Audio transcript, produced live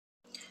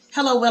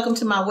Hello, welcome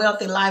to my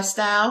wealthy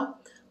lifestyle.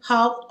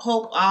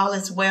 Hope all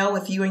is well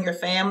with you and your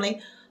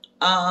family.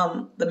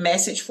 The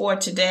message for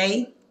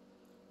today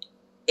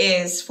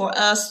is for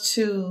us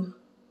to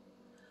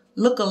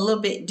look a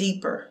little bit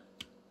deeper.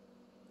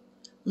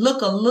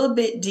 Look a little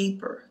bit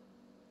deeper.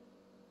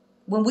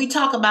 When we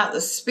talk about the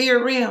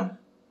spirit realm,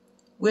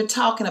 we're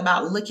talking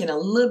about looking a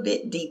little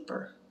bit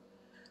deeper.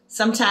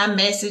 Sometimes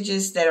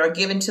messages that are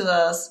given to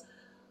us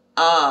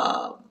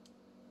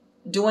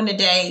during the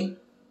day,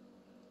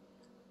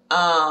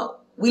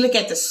 we look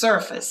at the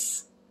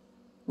surface.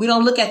 We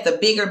don't look at the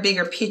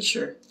bigger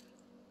picture.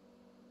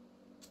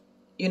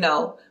 You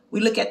know, we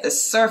look at the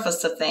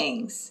surface of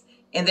things.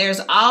 And there's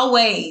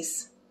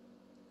always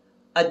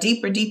a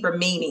deeper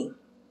meaning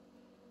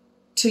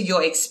to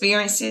your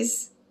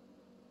experiences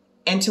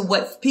and to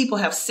what people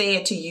have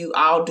said to you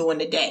all during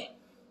the day.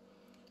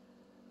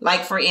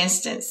 Like, for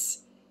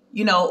instance,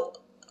 you know,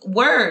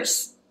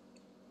 words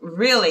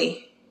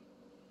really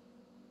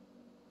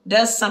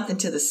does something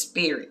to the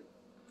spirit.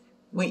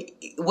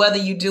 Whether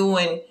you're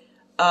doing,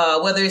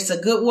 whether it's a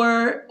good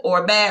word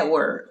or a bad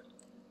word.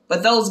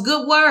 But those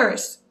good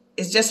words,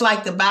 it's just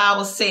like the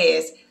Bible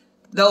says,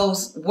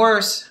 those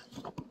words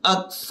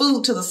are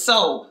food to the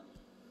soul.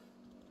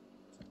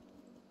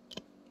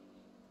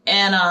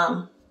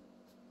 And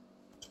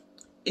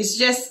it's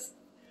just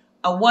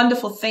a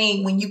wonderful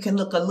thing when you can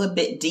look a little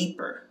bit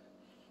deeper.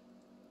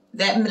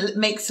 That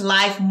makes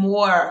life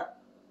more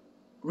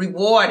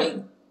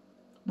rewarding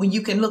when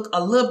you can look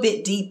a little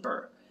bit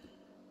deeper.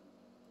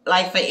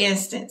 Like, for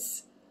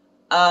instance,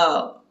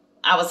 I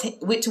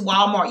went to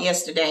Walmart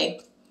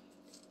yesterday,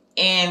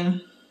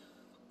 and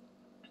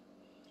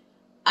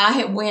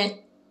I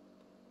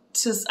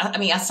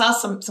saw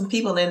some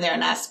people in there,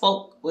 and I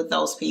spoke with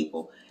those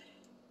people.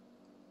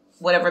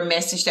 Whatever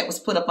message that was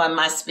put up on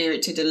my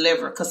spirit to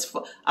deliver, because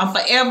I'm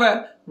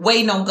forever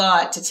waiting on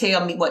God to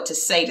tell me what to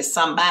say to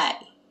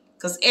somebody,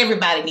 because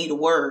everybody need a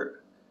word.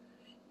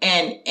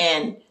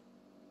 And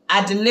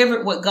I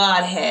delivered what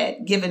God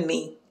had given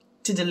me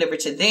to deliver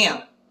to them.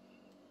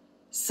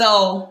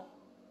 So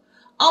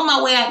on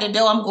my way out the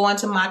door, I'm going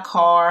to my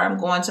car,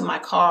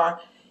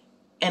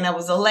 and there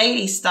was a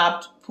lady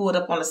pulled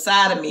up on the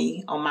side of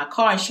me on my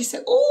car, and she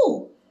said,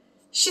 "Ooh,"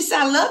 she said,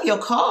 "I love your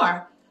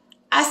car."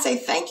 I say,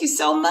 "Thank you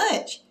so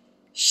much."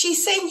 She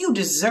said, "You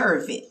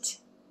deserve it."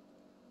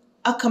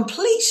 A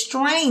complete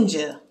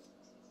stranger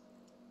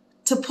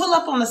to pull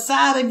up on the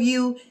side of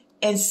you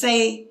and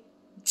say,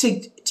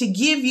 to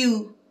give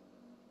you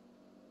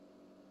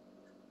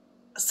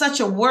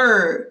such a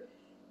word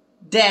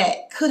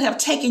that could have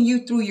taken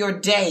you through your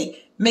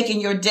day,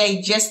 making your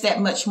day just that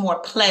much more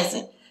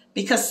pleasant,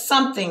 because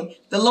something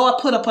the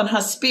Lord put upon her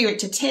spirit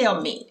to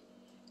tell me.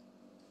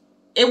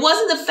 It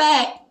wasn't the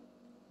fact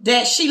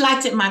that she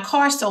liked my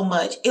car so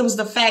much. It was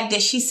the fact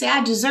that she said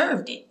I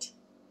deserved it.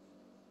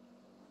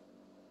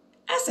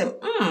 I said,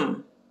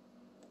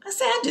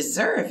 I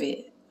deserve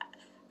it.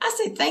 I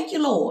said, "Thank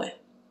you, Lord."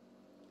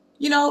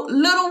 You know,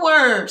 little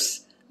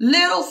words,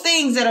 little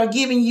things that are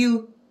giving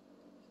you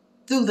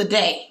through the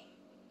day.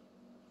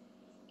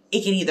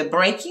 It can either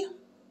break you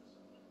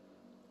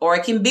or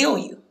it can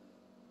build you.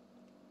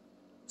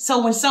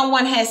 So when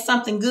someone has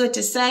something good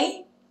to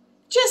say,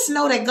 just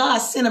know that God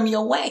sent them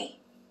your way.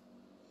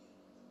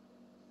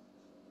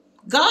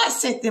 God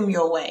sent them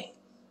your way.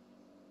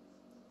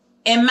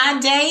 And my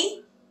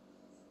day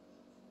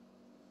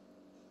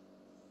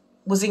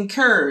was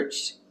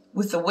encouraged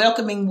with a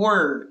welcoming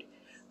word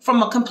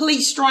from a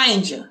complete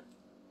stranger.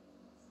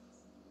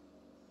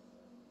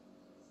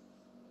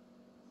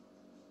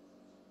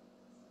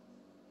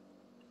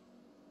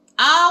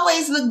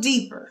 Always look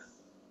deeper.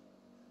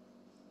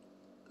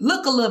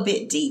 Look a little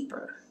bit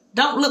deeper.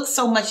 Don't look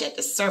so much at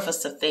the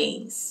surface of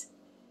things.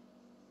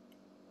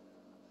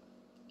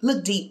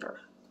 Look deeper.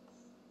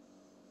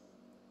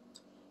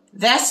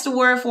 That's the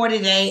word for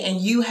today, and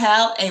you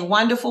have a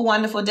wonderful,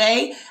 wonderful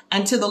day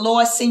until the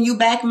Lord send you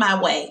back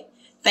my way.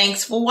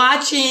 Thanks for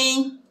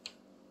watching.